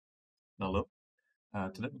Hello.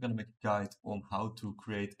 Today we're going to make a guide on how to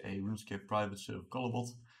create a Runescape private server color bot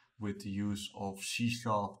with the use of C#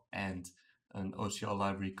 and an OCR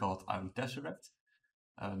library called IronOCR.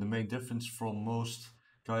 The main difference from most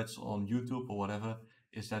guides on YouTube or whatever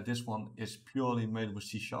is that this one is purely made with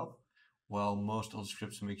C#, while most other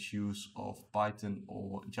scripts make use of Python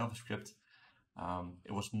or JavaScript.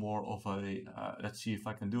 It was more of a let's see if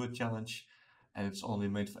I can do it challenge, and it's only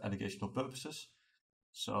made for educational purposes.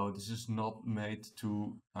 So this is not made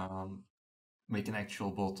to make an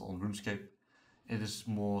actual bot on RuneScape. It is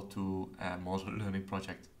more to more a learning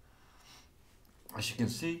project. As you can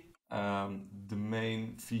see, the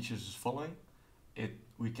main features is following.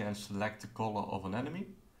 We can select the color of an enemy.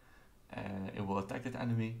 It will attack that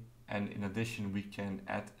enemy, and in addition we can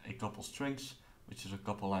add a couple strings, which is a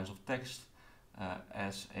couple lines of text,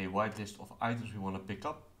 as a whitelist of items we want to pick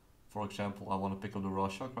up. For example, I want to pick up the raw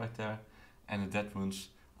shock right there, and the dead wounds,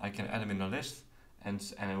 I can add them in the list and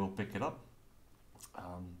it will pick it up.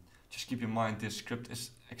 Just keep in mind this script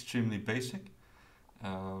is extremely basic,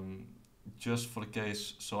 just for the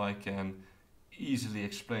case so I can easily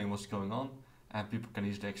explain what's going on and people can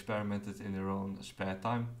easily experiment it in their own spare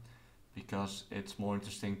time, because it's more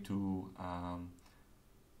interesting to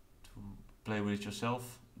play with it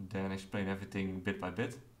yourself than explain everything bit by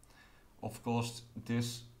bit. Of course,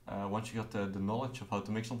 this once you got the knowledge of how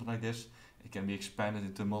to make something like this, it can be expanded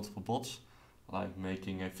into multiple bots, like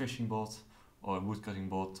making a fishing bot or a woodcutting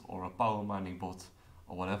bot or a power mining bot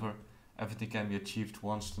or whatever. Everything can be achieved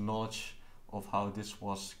once the knowledge of how this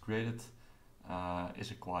was created is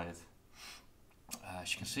acquired.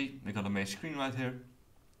 As you can see, we got a main screen right here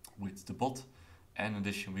with the bot, and in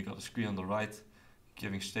addition we got a screen on the right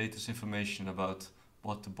giving status information about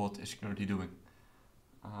what the bot is currently doing.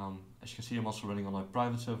 As you can see, I'm also running on my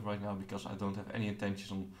private server right now because I don't have any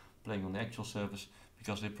intentions on playing on the actual servers,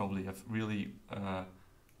 because they probably have really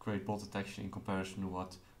great bot detection in comparison to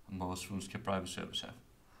what most RuneScape private servers have.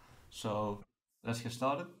 So let's get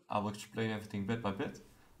started. I will explain everything bit by bit,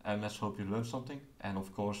 and let's hope you learned something. And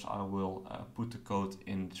of course I will put the code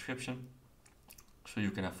in the description so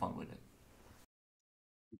you can have fun with it.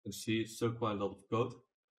 You can see it's still quite a lot of code,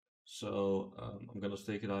 so I'm gonna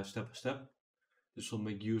take it out step by step. This will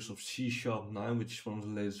make use of C#9, which is one of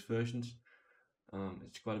the latest versions.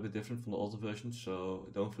 It's quite a bit different from the older versions, so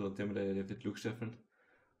don't feel intimidated if it looks different.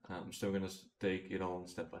 I'm still going to take it on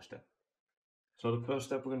step by step. So the first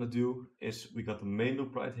step we're going to do is we got the main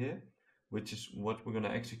loop right here, which is what we're going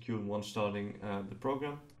to execute once starting the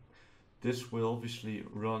program. This will obviously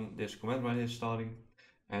run this command right here starting,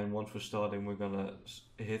 and once we're starting we're going to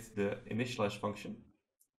hit the initialize function.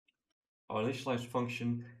 Our initialize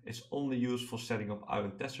function is only used for setting up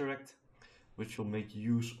IronOCR, which will make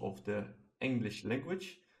use of the English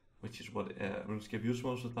language, which is what RuneScape uses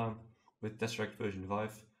most of the time, with Tesseract version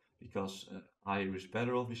 5, because higher is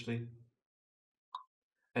better obviously.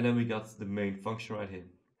 And then we got the main function right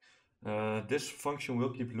here. This function will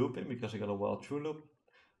keep looping because I got a while true loop,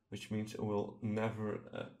 which means it will never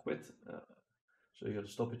quit. So you got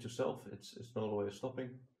to stop it yourself. It's not a way of stopping.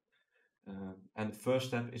 And the first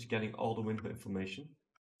step is getting all the window information.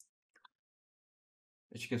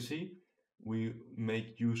 As you can see, we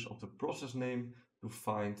make use of the process name to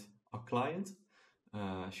find our client.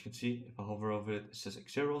 As you can see, if I hover over it, it says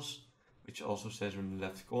Xeros, which also says in the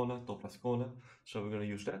left corner, top left corner. So we're going to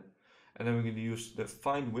use that. And then we're going to use the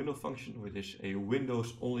find window function, which is a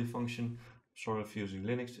Windows only function. Sorry if you're using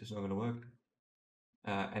Linux, it's not going to work.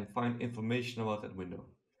 And find information about that window.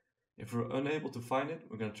 If we're unable to find it,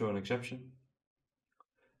 we're going to throw an exception.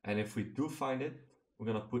 And if we do find it, we're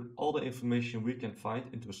going to put all the information we can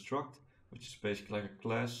find into a struct, which is basically like a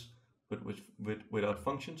class, but without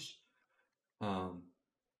functions. And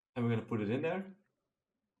we're going to put it in there.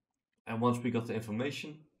 And once we got the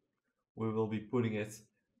information, we will be putting it,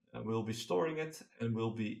 we'll be storing it, and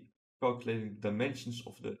we'll be calculating the dimensions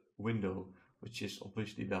of the window, which is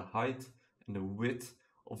obviously the height and the width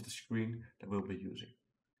of the screen that we'll be using.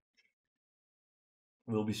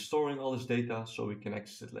 We'll be storing all this data so we can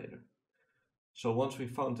access it later. So once we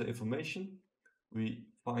found the information, we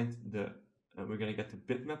find we're going to get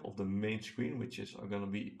the bitmap of the main screen, which is going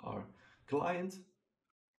to be our client.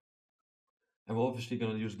 And we're obviously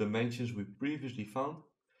going to use dimensions we previously found.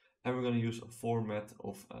 And we're going to use a format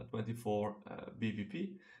of 24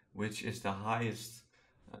 BBP, which is the highest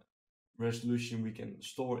resolution we can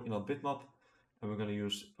store in our bitmap. And we're going to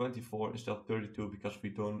use 24 instead of 32 because we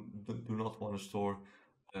do not want to store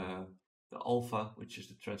the alpha, which is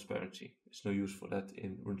the transparency. There's no use for that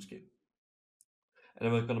in RuneScape. And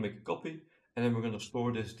then we're going to make a copy, and then we're going to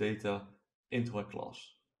store this data into our class.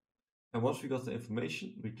 And once we got the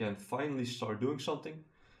information, we can finally start doing something.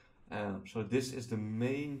 So this is the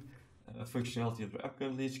main functionality of the app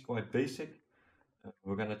currently. It's quite basic.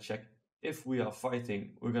 We're gonna check if we are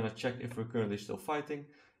fighting. We're gonna check if we're currently still fighting.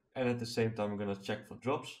 And at the same time, we're gonna check for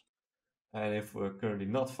drops. And if we're currently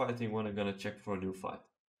not fighting, we're gonna check for a new fight.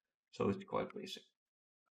 So it's quite basic.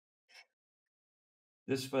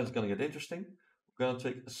 This is where it's gonna get interesting. We're gonna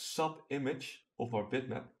take a sub image of our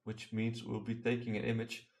bitmap, which means we'll be taking an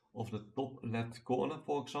image of the top left corner,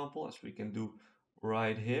 for example, as we can do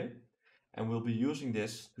right here. And we'll be using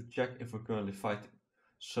this to check if we're currently fighting.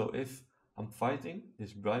 So if I'm fighting,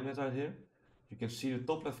 this brightness right here, you can see the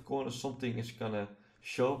top left corner, something is gonna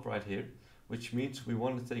show up right here, which means we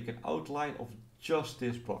want to take an outline of just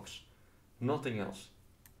this box, nothing else.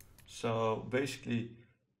 So basically,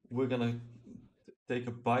 we're gonna take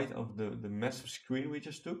a bite of the massive screen we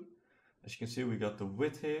just took. As you can see, we got the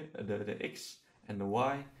width here, the X and the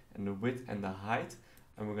Y, and the width and the height.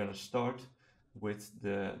 And we're gonna start with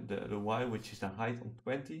the Y, which is the height on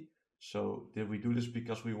 20. So did we do this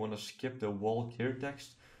because we want to skip the wall clear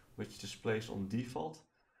text, which displays on default.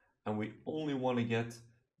 And we only want to get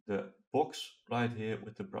the box right here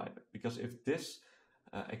with the brightness. Because if this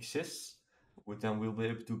exists, then we'll be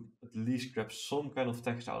able to at least grab some kind of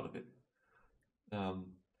text out of it.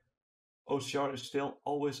 OCR is still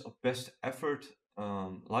always a best effort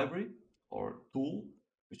library or tool,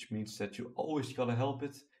 which means that you always gotta help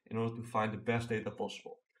it in order to find the best data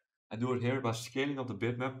possible. I do it here by scaling up the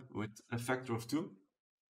bitmap with a factor of 2.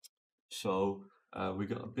 So we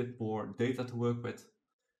got a bit more data to work with,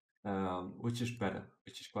 which is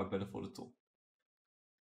quite better for the tool.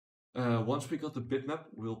 Once we got the bitmap,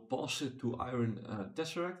 we'll pass it to Iron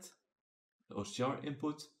Tesseract, the OCR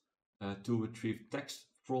input, to retrieve text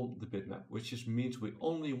from the bitmap, which just means we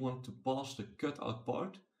only want to pass the cutout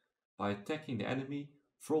part by attacking the enemy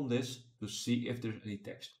from this to see if there's any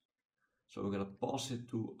text. So we're going to pass it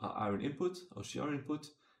to our Iron input, OCR input,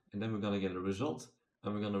 and then we're going to get a result,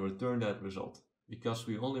 and we're going to return that result, because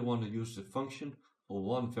we only want to use the function for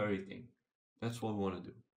one very thing. That's what we want to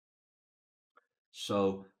do.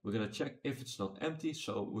 So we're going to check if it's not empty.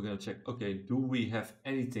 So we're going to check, okay, do we have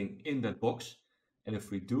anything in that box? And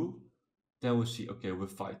if we do, then we'll see, okay, we're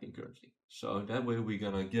fighting currently. So that way we're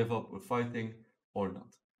going to give up, we're fighting or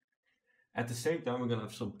not. At the same time, we're going to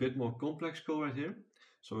have some bit more complex code right here.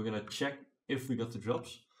 So we're going to check if we got the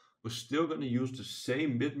drops. We're still going to use the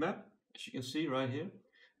same bitmap, as you can see right here.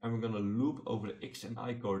 And we're going to loop over the X and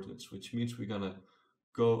Y coordinates, which means we're going to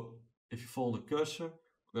go, if you follow the cursor,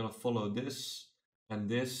 we're going to follow this and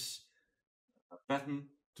this pattern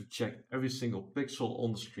to check every single pixel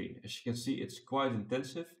on the screen. As you can see, it's quite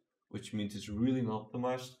intensive, which means it's really not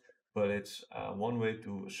optimized, but it's one way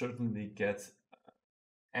to certainly get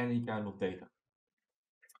any kind of data.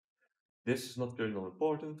 This is not very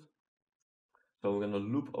important. So we're going to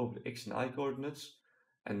loop over the X and Y coordinates,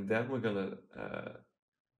 and then we're going to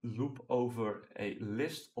loop over a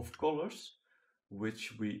list of colors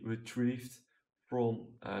which we retrieved from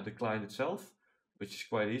the client itself, which is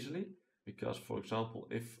quite easily, because for example,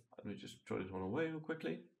 if let me just throw this one away real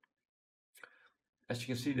quickly. As you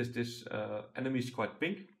can see, this enemy is quite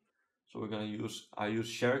pink. So we're going to I use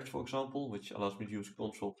Shared, for example, which allows me to use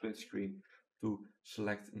Control print screen to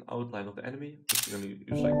select an outline of the enemy, which we're going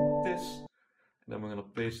to use like this. And then we're going to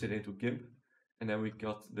paste it into GIMP. And then we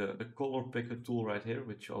got the color picker tool right here,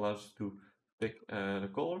 which allows us to pick the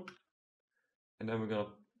color. And then we're going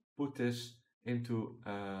to put this into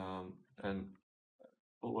an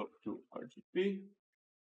color to RGB.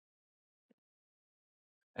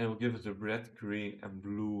 And it will give us a red, green, and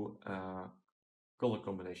blue color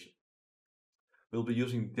combination. We'll be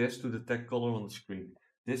using this to detect color on the screen.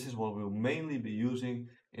 This is what we'll mainly be using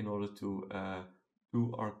in order to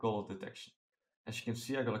do our color detection. As you can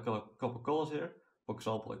see, I got a couple colors here. For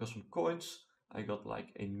example, I got some coins. I got like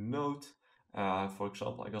a note. For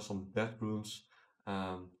example, I got some bed runes.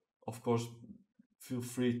 Of course, feel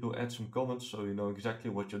free to add some comments so you know exactly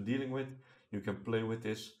what you're dealing with. You can play with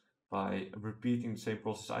this by repeating the same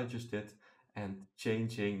process I just did and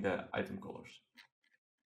changing the item colors.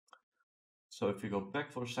 So if we go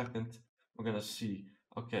back for a second, we're going to see,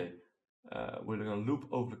 okay, we're going to loop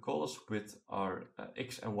over the colors with our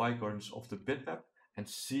X and Y coordinates of the bitmap and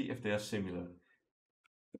see if they are similar.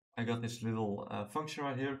 I got this little function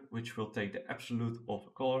right here, which will take the absolute of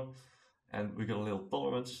a color, and we got a little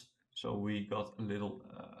tolerance. So we got a little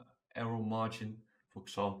error margin. For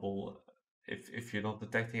example, if you're not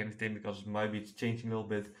detecting anything because it might be changing a little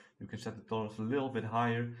bit, you can set the tolerance a little bit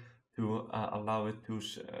higher to allow it to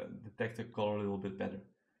detect the color a little bit better.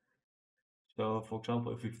 So for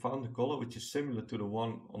example, if we found a color which is similar to the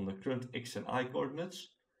one on the current X and Y coordinates,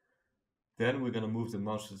 then we're going to move the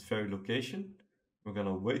mouse to the very location. We're going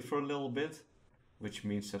to wait for a little bit, which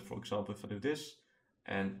means that, for example, if I do this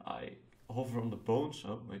and I hover on the bones,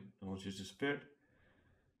 oh wait, the bones just disappeared.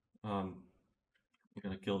 We're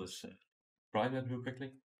going to kill this primate real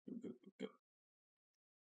quickly. Go.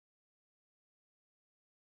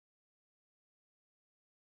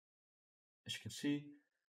 As you can see,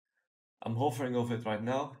 I'm hovering over it right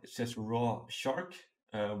now. It says raw shark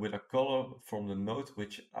with a color from the node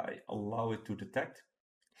which I allow it to detect.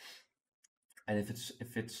 And if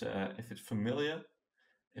it's familiar,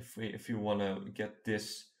 if you want to get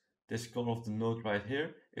this color of the node right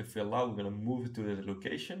here, if we allow, we're going to move it to the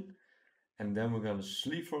location, and then we're going to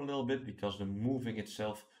sleep for a little bit because the moving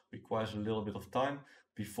itself requires a little bit of time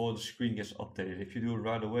before the screen gets updated. If you do it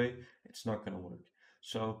right away, it's not going to work.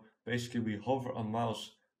 So basically, we hover our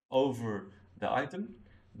mouse over the item.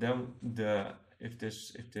 Then if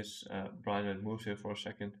this Brian moves here for a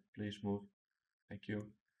second, please move. Thank you.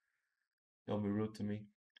 Don't be rude to me.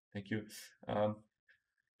 Thank you.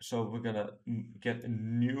 So we're gonna get a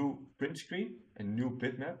new print screen, a new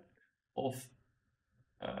bitmap of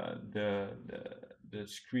the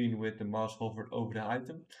screen with the mouse hovered over the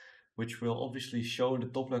item, which will obviously show in the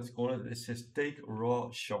top left corner that it says take raw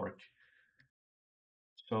shark.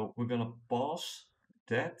 So we're gonna pass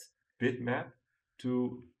that bitmap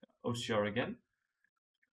to OCR again.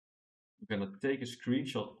 We're gonna take a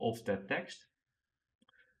screenshot of that text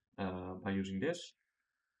by using this.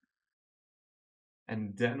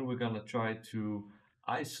 And then we're gonna try to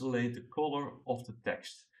isolate the color of the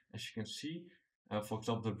text. As you can see, for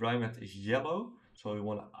example, the dry mat is yellow, so we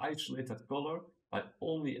want to isolate that color by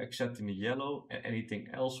only accepting the yellow, and anything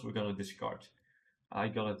else we're gonna discard. I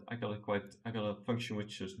got a function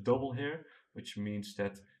which is double here, which means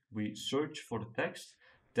that we search for the text,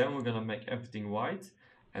 then we're gonna make everything white,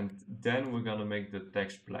 and then we're gonna make the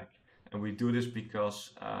text black. And we do this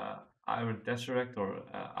because Iron Tesseract or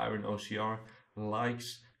IronOCR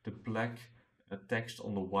likes the black text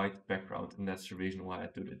on the white background, and that's the reason why I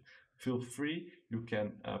do it. Feel free, you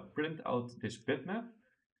can print out this bitmap,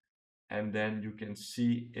 and then you can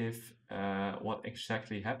see if what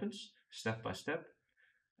exactly happens step by step.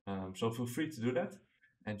 So feel free to do that.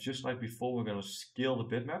 And just like before, we're going to scale the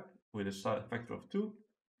bitmap with a factor of 2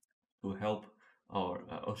 to help our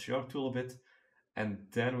OCR tool a bit. And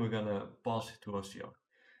then we're going to pass it to OCR.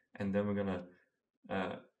 And then we're going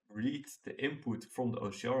to read the input from the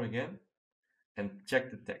OCR again and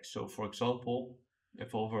check the text. So for example,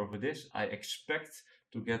 if I hover over this, I expect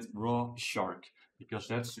to get raw shark because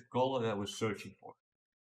that's the color that we're searching for.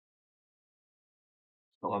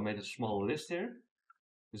 So I made a small list here.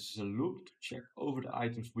 This is a loop to check over the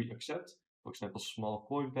items we accept. For example, small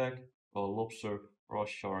coin bag, raw lobster, raw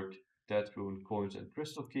shark, dead rune, coins, and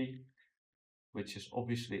crystal key, which is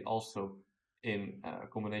obviously also in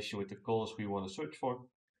combination with the colors we want to search for.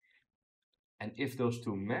 And if those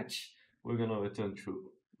two match, we're going to return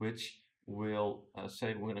true, which will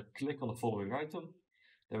say we're going to click on the following item.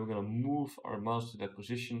 Then we're going to move our mouse to that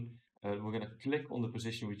position. We're going to click on the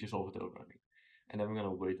position we just hovered over. And then we're going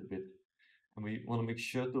to wait a bit. And we want to make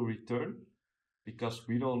sure to return because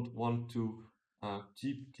we don't want to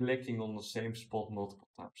keep clicking on the same spot multiple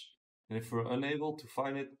times. And if we're unable to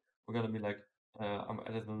find it, we're going to be like, I'm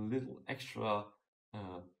adding a little extra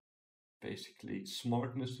basically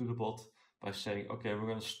smartness to the bot by saying, okay, we're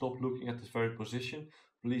going to stop looking at this very position.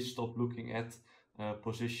 Please stop looking at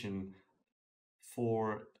position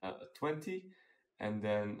 420, and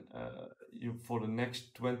then for the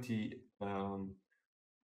next 20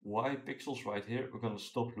 Y pixels right here, we're going to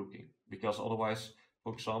stop looking, because otherwise,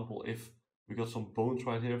 for example, if we got some bones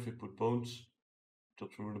right here, if we put bones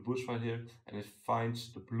through the bush right here and it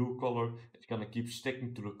finds the blue color, it's going to keep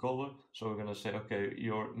sticking to the color. So we're going to say, okay,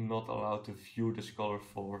 you're not allowed to view this color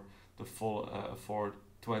for the full for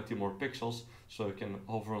 20 more pixels, so you can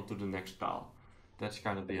hover on to the next tile. That's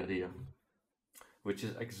kind of the idea, which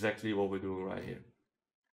is exactly what we're doing right here.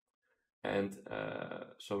 And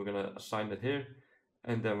so we're going to assign that here,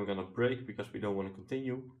 and then we're going to break because we don't want to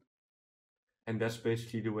continue. And that's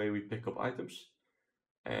basically the way we pick up items.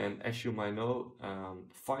 And as you might know,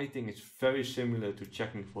 fighting is very similar to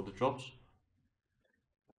checking for the drops.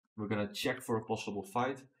 We're going to check for a possible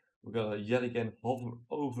fight. We're going to yet again hover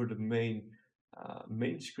over the main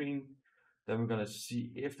screen. Then we're going to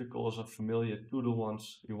see if the colors are familiar to the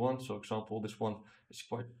ones we want. So example, this one is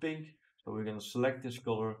quite pink. So we're going to select this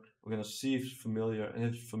color. We're going to see if it's familiar. And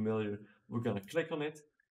if it's familiar, we're going to click on it.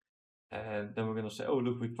 And then we're going to say, oh,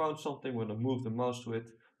 look, we found something. We're going to move the mouse to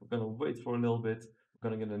it. We're going to wait for a little bit. We're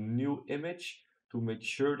gonna get a new image to make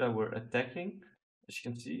sure that we're attacking. As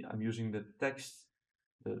you can see, I'm using the text,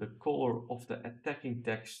 the color of the attacking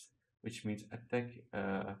text, which means attack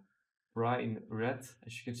brine red.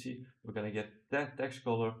 As you can see, we're gonna get that text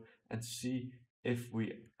color and see if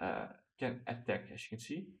we can attack. As you can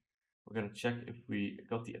see, we're gonna check if we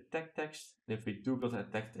got the attack text. And if we do got the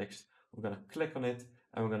attack text, we're gonna click on it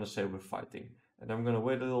and we're gonna say we're fighting. And then we're gonna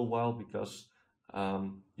wait a little while because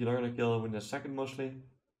you're not gonna kill it within a second mostly.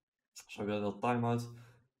 So we got a little timeout,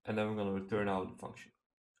 and then we're gonna return out the function.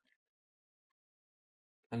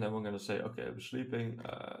 And then we're gonna say, okay, we're sleeping.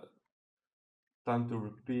 Time to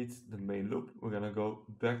repeat the main loop. We're gonna go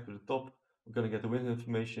back to the top. We're gonna get the win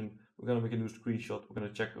information. We're gonna make a new screenshot. We're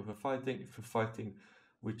gonna check if we're fighting. If we're fighting,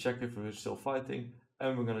 we check if we're still fighting,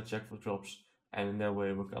 and we're gonna check for drops. And in that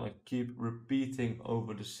way, we're gonna keep repeating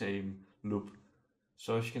over the same loop.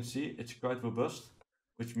 So as you can see, it's quite robust,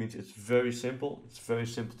 which means it's very simple. It's very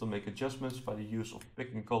simple to make adjustments by the use of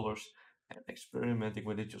picking colors and experimenting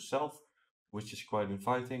with it yourself, which is quite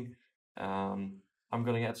inviting. I'm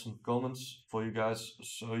gonna add some comments for you guys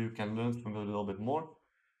so you can learn from it a little bit more.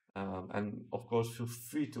 And of course, feel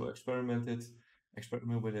free to experiment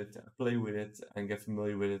with it, play with it, and get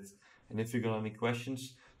familiar with it. And if you got any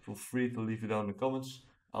questions, feel free to leave it down in the comments.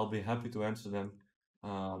 I'll be happy to answer them.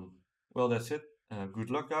 Well, that's it. Good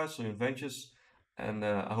luck, guys, on your adventures, and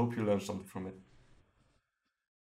I hope you learned something from it.